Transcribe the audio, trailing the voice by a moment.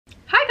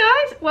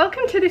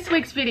welcome to this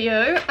week's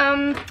video.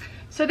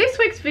 So this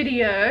week's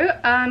video,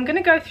 I'm going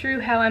to go through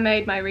how I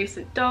made my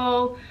recent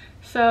doll.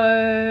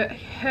 So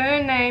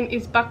her name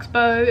is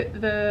Buxbau,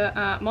 the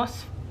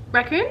moss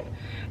raccoon,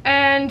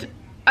 and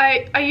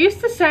I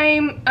used the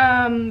same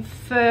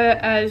fur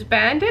as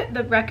Bandit,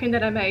 the raccoon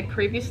that I made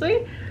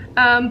previously,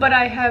 but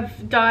I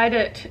have dyed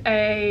it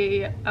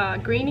a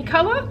greeny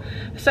colour.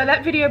 So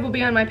that video will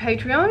be on my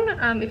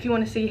Patreon if you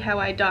want to see how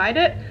I dyed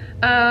it.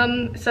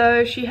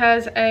 So she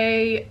has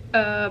a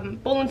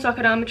ball and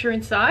socket armature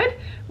inside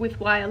with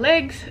wire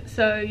legs,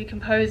 so you can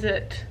pose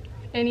it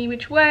any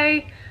which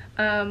way.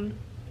 So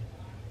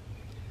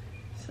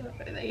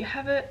there you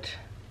have it.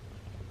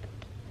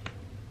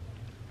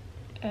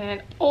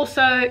 And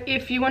also,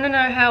 if you want to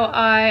know how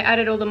I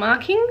added all the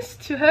markings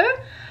to her,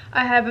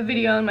 I have a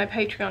video on my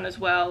Patreon as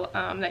well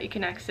that you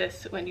can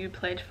access when you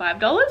pledge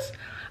 $5.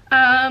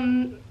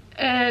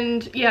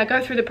 And yeah,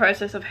 go through the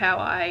process of how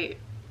I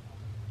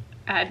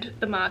add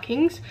the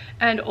markings,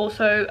 and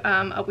also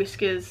a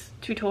whiskers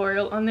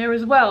tutorial on there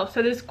as well.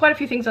 So there's quite a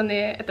few things on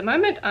there at the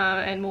moment,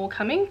 and more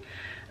coming.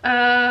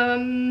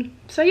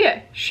 So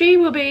yeah, she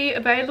will be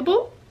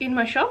available in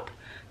my shop.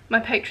 My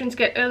patrons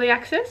get early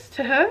access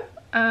to her.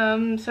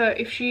 So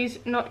if she's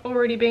not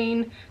already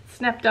been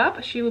snapped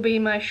up, she will be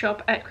in my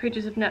shop at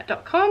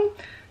creaturesofnat.com.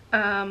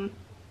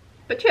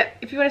 But yeah,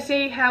 if you want to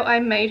see how I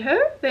made her,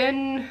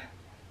 then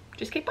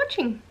just keep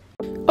watching.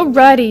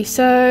 Alrighty,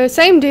 so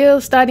same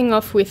deal, starting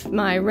off with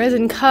my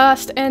resin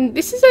cast, and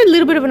this is a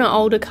little bit of an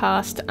older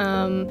cast.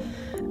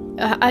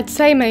 I'd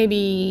say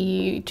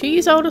maybe 2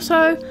 years old or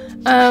so.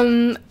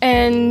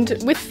 And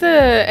with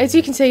the, as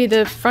you can see,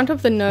 the front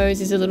of the nose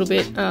is a little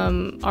bit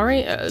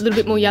orange, a little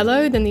bit more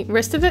yellow than the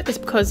rest of it. That's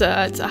because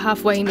it's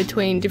halfway in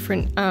between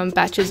different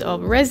batches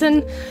of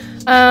resin.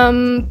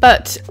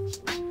 But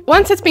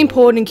once it's been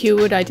poured and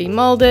cured, I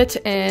demold it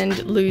and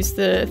lose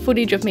the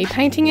footage of me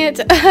painting it.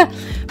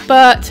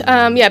 But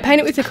yeah,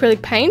 paint it with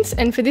acrylic paints,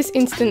 and for this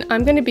instant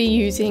I'm going to be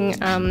using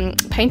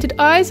painted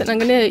eyes, and I'm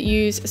going to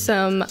use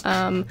some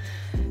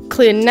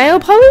clear nail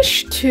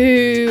polish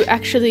to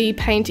actually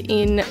paint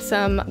in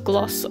some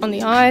gloss on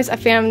the eyes. I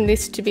found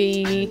this to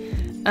be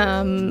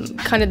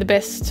kind of the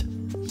best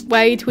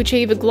way to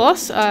achieve a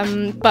gloss,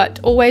 but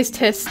always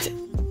test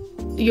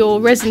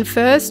your resin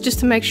first just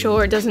to make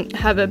sure it doesn't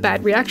have a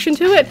bad reaction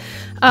to it.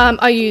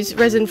 I use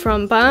resin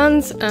from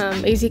Barnes,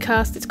 Easy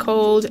Cast it's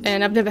called,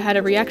 and I've never had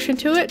a reaction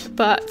to it,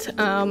 but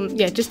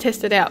yeah, just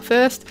test it out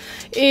first.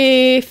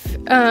 If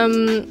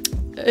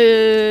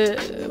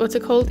what's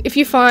it called? If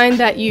you find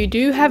that you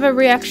do have a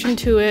reaction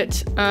to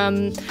it,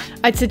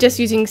 I'd suggest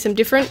using some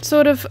different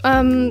sort of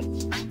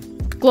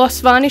gloss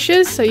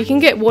varnishes. So you can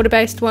get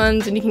water-based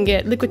ones, and you can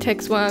get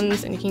Liquitex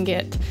ones, and you can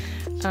get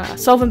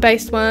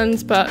solvent-based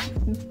ones, but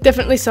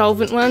definitely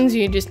solvent ones,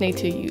 you just need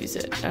to use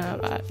it,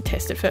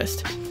 test it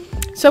first.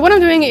 So what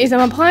I'm doing is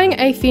I'm applying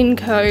a thin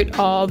coat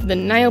of the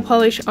nail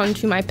polish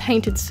onto my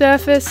painted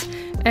surface,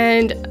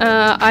 and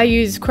I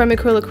use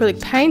chromacryl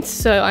acrylic paints,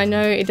 so I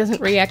know it doesn't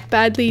react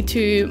badly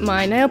to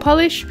my nail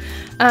polish.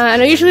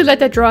 And I usually let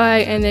that dry,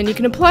 and then you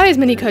can apply as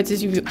many coats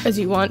as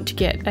you want to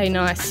get a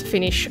nice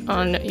finish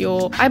on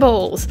your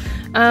eyeballs.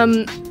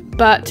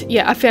 But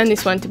yeah, I found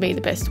this one to be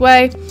the best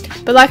way.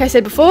 But like I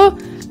said before,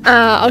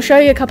 I'll show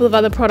you a couple of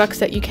other products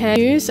that you can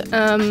use.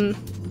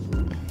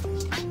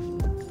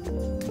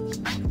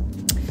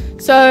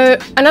 So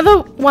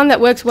another one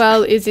that works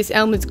well is this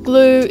Elmer's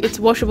glue. It's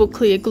washable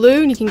clear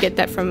glue, and you can get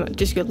that from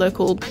just your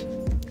local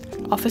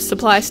office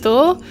supply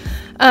store.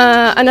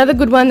 Another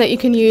good one that you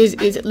can use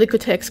is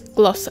Liquitex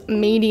Gloss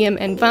Medium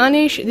and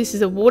Varnish. This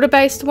is a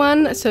water-based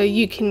one, so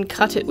you can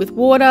cut it with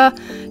water.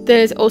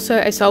 There's also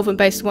a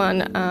solvent-based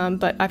one,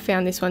 but I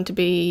found this one to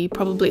be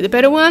probably the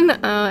better one,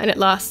 and it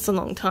lasts a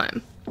long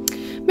time.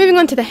 Moving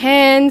on to the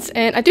hands,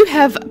 and I do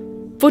have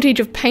footage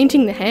of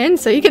painting the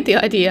hands, so you get the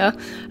idea.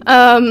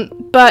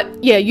 But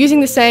yeah, using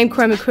the same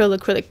chromacryl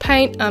acrylic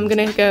paint, I'm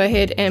going to go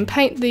ahead and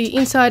paint the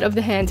inside of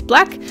the hands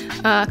black,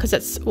 because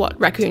that's what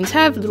raccoons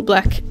have, little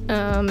black,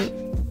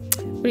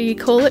 what do you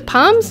call it,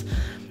 palms.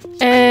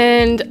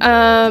 And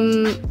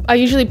I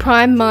usually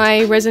prime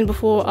my resin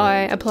before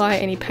I apply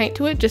any paint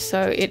to it, just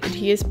so it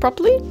adheres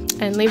properly,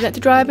 and leave that to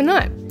dry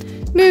overnight.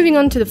 Moving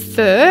on to the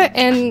fur,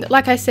 and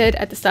like I said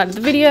at the start of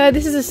the video,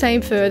 this is the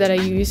same fur that I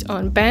use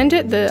on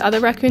Bandit, the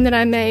other raccoon that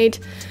I made.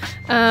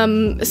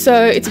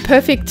 So it's a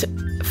perfect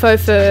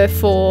faux fur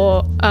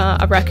for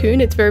a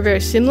raccoon. It's very, very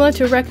similar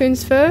to a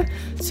raccoon's fur.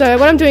 So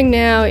what I'm doing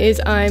now is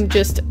I'm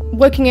just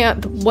working out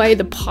the way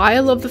the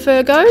pile of the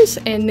fur goes,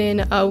 and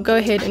then I'll go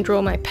ahead and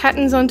draw my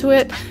patterns onto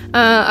it.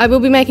 I will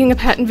be making a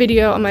pattern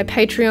video on my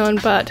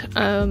Patreon, but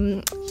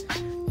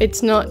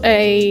it's not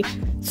a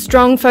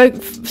strong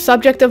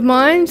subject of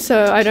mine,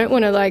 so I don't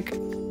want to like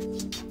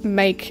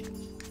make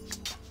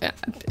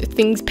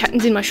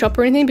patterns in my shop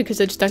or anything, because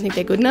I just don't think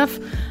they're good enough.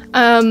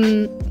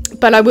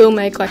 But I will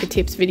make like a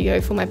tips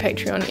video for my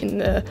Patreon in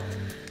the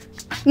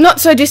not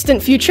so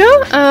distant future.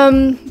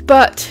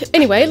 But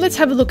anyway, let's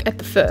have a look at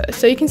the fur.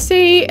 So you can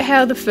see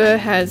how the fur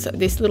has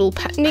this little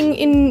patterning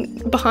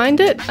in behind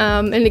it,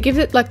 and it gives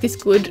it like this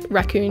good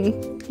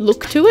raccoon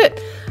look to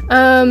it.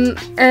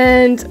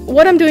 And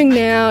what I'm doing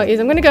now is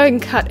I'm going to go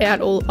and cut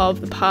out all of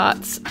the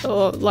parts,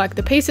 or like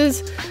the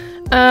pieces,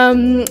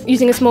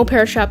 using a small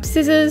pair of sharp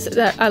scissors.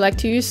 That I like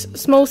to use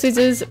small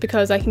scissors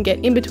because I can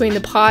get in between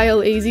the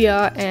pile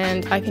easier,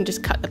 and I can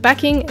just cut the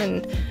backing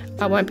and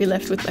I won't be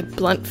left with like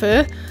blunt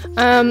fur.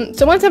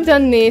 So once I've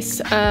done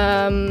this,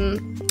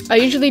 I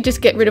usually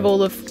just get rid of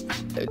all of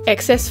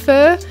excess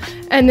fur,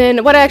 and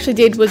then what I actually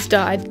did was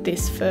dyed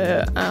this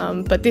fur,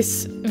 but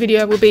this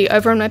video will be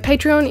over on my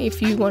Patreon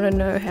if you want to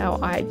know how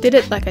I did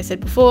it, like I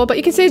said before. But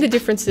you can see the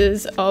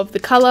differences of the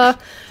colour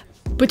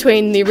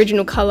between the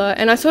original colour,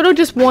 and I sort of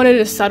just wanted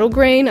a subtle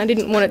green. I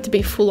didn't want it to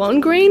be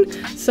full-on green,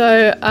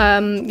 so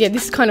yeah,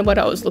 this is kind of what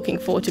I was looking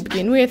for to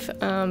begin with,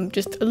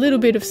 just a little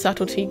bit of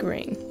subtlety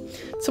green.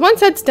 So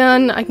once that's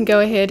done, I can go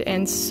ahead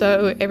and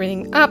sew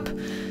everything up.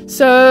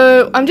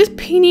 So I'm just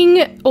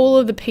pinning all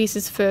of the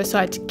pieces fur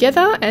side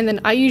together, and then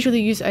I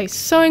usually use a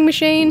sewing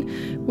machine,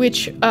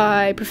 which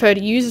I prefer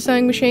to use a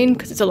sewing machine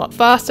because it's a lot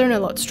faster and a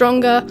lot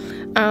stronger,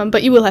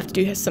 but you will have to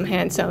do some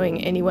hand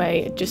sewing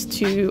anyway, just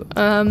to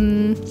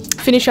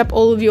finish up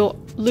all of your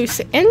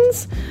loose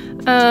ends.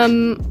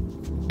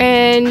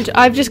 And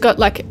I've just got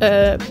like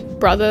a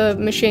Brother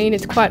machine.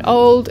 It's quite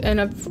old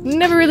and I've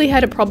never really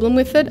had a problem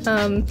with it.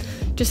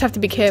 Just have to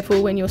be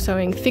careful when you're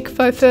sewing thick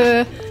faux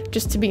fur,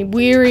 just to be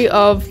wary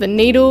of the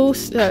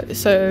needles,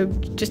 so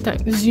just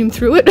don't zoom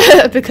through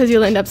it because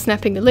you'll end up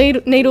snapping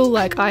the needle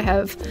like I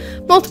have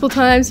multiple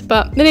times.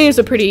 But the needles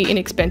are pretty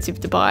inexpensive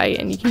to buy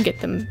and you can get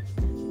them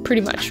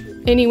pretty much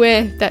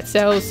anywhere that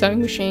sells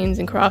sewing machines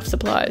and craft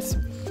supplies.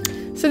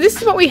 So this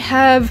is what we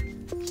have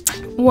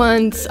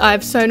once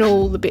I've sewn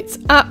all the bits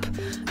up.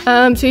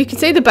 So you can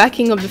see the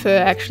backing of the fur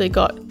actually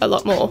got a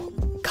lot more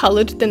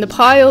coloured than the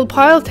pile.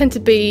 Piles tend to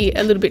be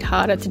a little bit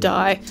harder to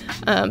dye,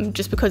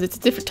 just because it's a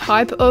different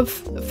type of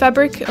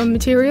fabric or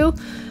material,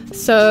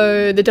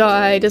 so the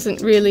dye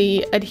doesn't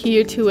really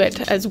adhere to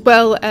it as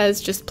well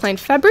as just plain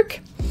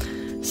fabric.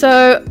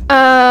 So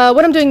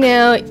what I'm doing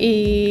now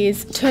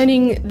is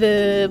turning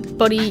the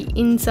body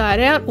inside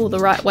out, or the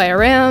right way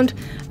around.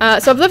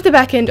 So I've left the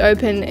back end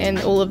open and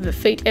all of the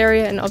feet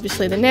area and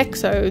obviously the neck,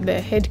 so the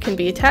head can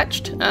be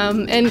attached.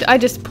 And I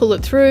just pull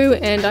it through,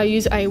 and I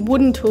use a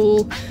wooden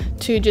tool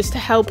to just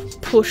help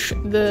push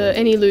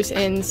any loose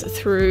ends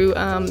through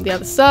the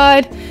other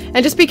side.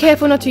 And just be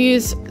careful not to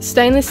use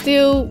stainless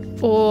steel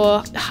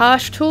or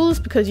harsh tools,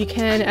 because you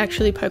can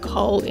actually poke a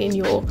hole in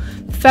your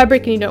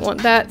fabric and you don't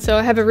want that. So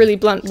I have a really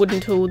blunt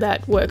wooden tool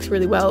that works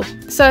really well.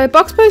 So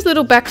Buxbau's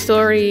little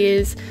backstory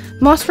is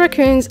moss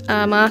raccoons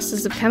are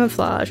masters of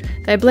camouflage.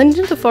 They blend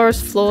into the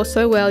forest floor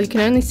so well you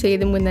can only see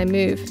them when they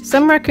move.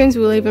 Some raccoons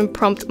will even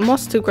prompt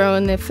moss to grow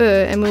on their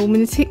fur and will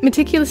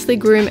meticulously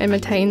groom and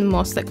maintain the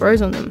moss that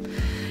grows on them.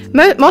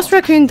 Moss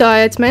raccoon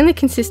diets mainly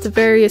consist of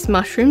various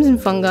mushrooms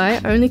and fungi,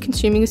 only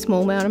consuming a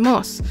small amount of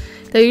moss.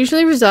 They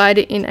usually reside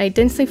in a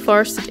densely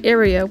forested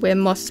area where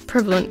moss is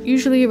prevalent,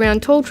 usually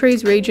around tall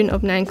trees region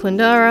of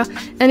Nanklandara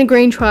and the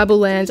green tribal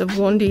lands of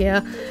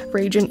Wandia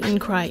region in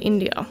Krai,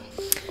 India.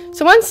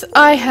 So once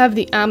I have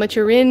the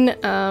armature in,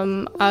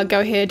 I'll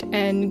go ahead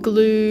and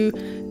glue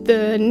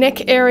the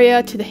neck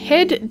area to the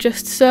head,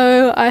 just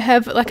so I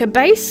have like a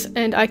base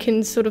and I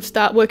can sort of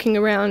start working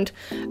around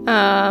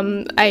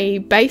a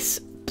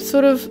base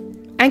sort of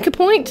anchor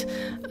point,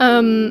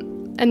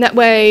 and that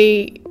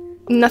way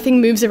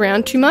nothing moves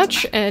around too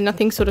much and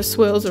nothing sort of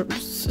swirls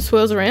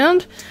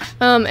around,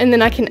 and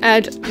then I can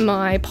add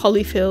my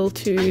polyfill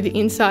to the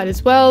inside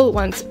as well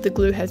once the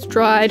glue has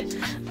dried,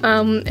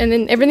 and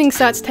then everything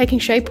starts taking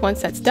shape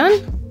once that's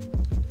done.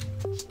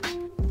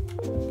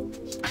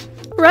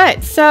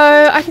 Right,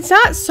 so I can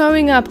start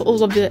sewing up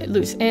all of the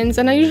loose ends,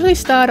 and I usually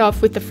start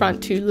off with the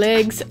front two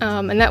legs,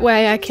 and that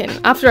way I can,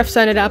 after I've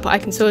sewn it up, I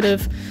can sort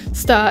of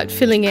start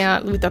filling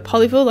out with the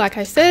polyfill like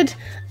I said,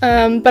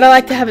 but I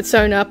like to have it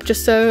sewn up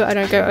just so I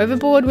don't go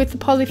overboard with the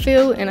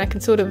polyfill, and I can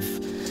sort of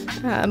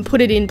put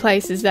it in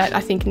places that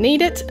I think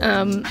need it.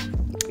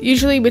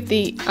 Usually with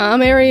the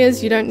arm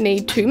areas you don't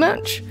need too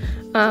much,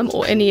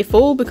 or any at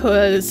all,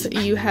 because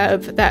you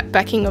have that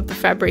backing of the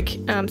fabric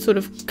sort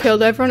of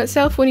curled over on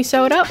itself when you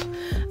sew it up.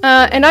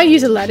 And I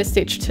use a ladder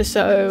stitch to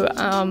sew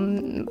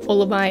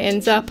all of my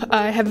ends up.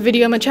 I have a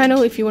video on my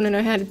channel if you want to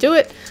know how to do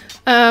it.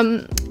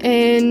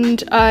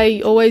 And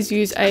I always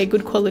use a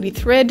good quality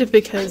thread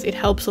because it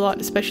helps a lot,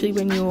 especially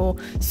when you're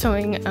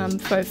sewing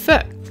faux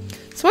fur.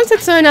 So once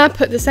that's sewn up,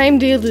 the same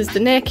deal as the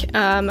neck,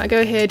 I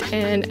go ahead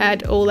and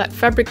add all that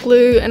fabric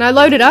glue, and I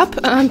load it up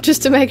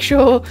just to make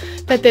sure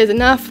that there's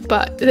enough,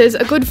 but there's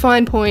a good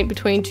fine point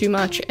between too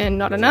much and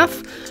not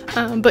enough,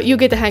 but you'll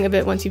get the hang of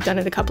it once you've done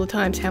it a couple of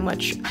times, how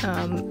much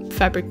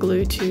fabric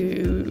glue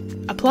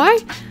to apply,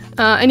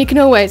 and you can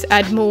always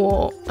add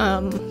more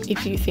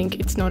if you think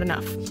it's not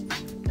enough.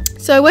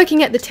 So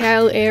working at the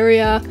tail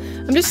area,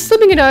 I'm just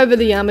slipping it over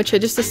the armature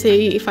just to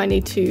see if I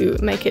need to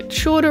make it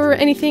shorter or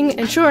anything,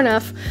 and sure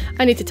enough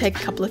I need to take a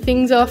couple of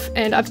things off,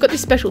 and I've got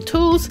these special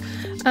tools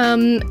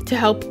to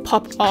help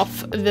pop off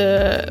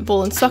the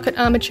ball and socket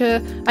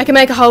armature. I can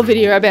make a whole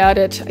video about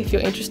it if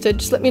you're interested.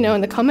 Just let me know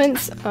in the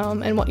comments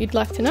and what you'd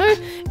like to know,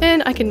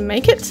 and I can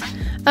make it.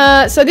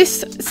 So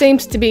this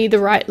seems to be the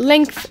right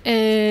length,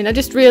 and I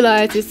just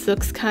realised this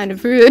looks kind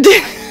of rude.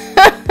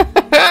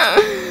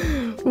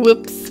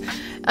 Whoops.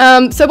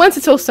 So once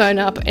it's all sewn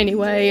up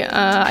anyway,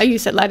 I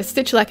use that lattice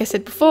stitch like I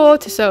said before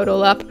to sew it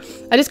all up.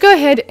 I just go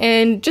ahead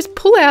and just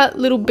pull out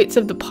little bits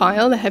of the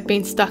pile that have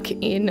been stuck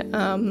in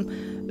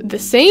the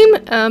seam,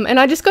 and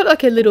I just got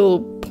like a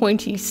little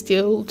pointy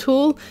steel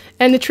tool,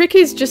 and the trick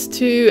is just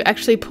to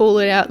actually pull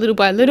it out little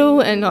by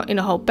little and not in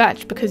a whole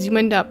batch, because you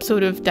end up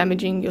sort of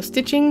damaging your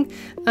stitching.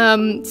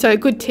 So a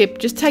good tip,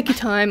 just take your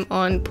time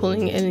on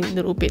pulling any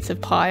little bits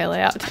of pile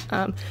out,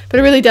 but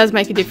it really does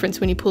make a difference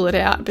when you pull it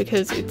out,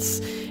 because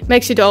it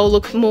makes your doll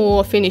look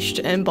more finished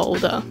and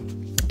bolder.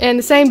 And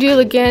the same deal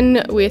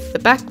again with the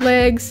back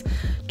legs,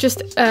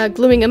 just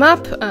gluing them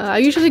up. I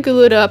usually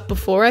glue it up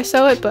before I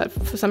sew it, but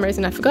for some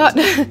reason I forgot.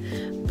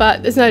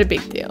 But there's no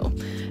big deal.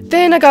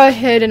 Then I go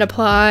ahead and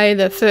apply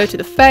the fur to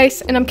the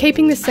face, and I'm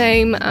keeping the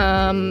same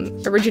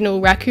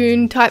original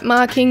raccoon type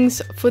markings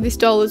for this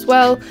doll as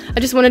well. I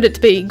just wanted it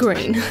to be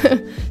green.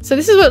 So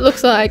this is what it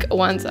looks like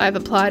once I've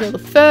applied all the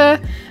fur,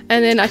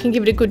 and then I can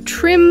give it a good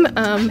trim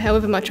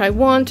however much I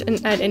want,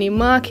 and add any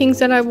markings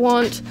that I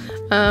want.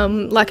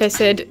 Like I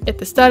said at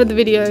the start of the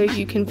video,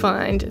 you can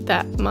find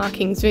that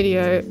markings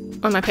video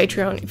on my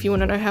Patreon if you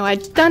want to know how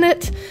I've done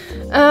it.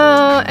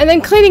 And then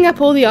cleaning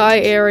up all the eye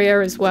area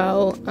as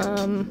well.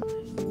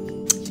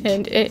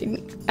 And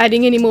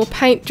adding any more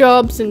paint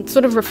jobs and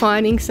sort of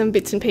refining some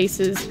bits and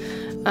pieces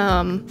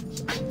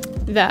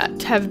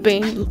that have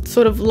been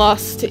sort of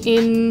lost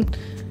in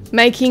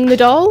making the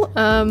doll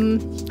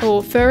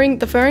or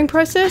the furring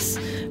process.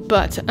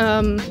 But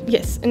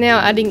yes, now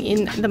adding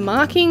in the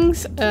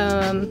markings,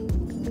 and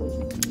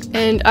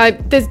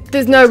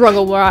there's no wrong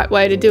or right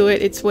way to do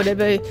it. It's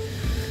whatever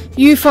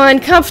you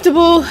find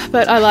comfortable,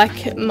 but I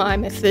like my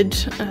method,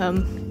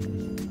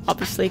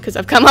 obviously, because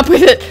I've come up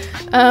with it.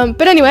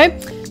 But anyway,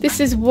 this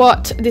is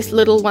what this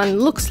little one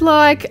looks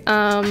like.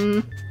 I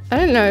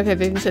don't know if I've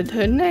even said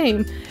her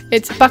name.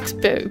 It's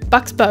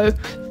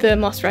Buxbau, the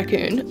moss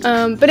raccoon.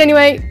 But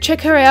anyway, check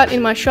her out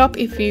in my shop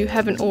if you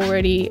haven't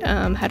already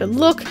had a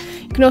look.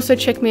 You can also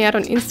check me out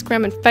on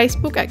Instagram and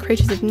Facebook at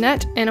Creatures of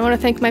Nat. And I want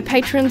to thank my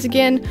patrons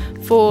again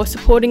for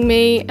supporting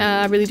me.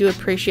 I really do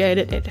appreciate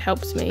it. It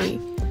helps me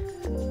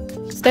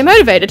stay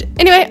motivated.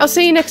 Anyway, I'll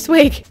see you next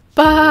week.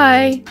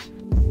 Bye!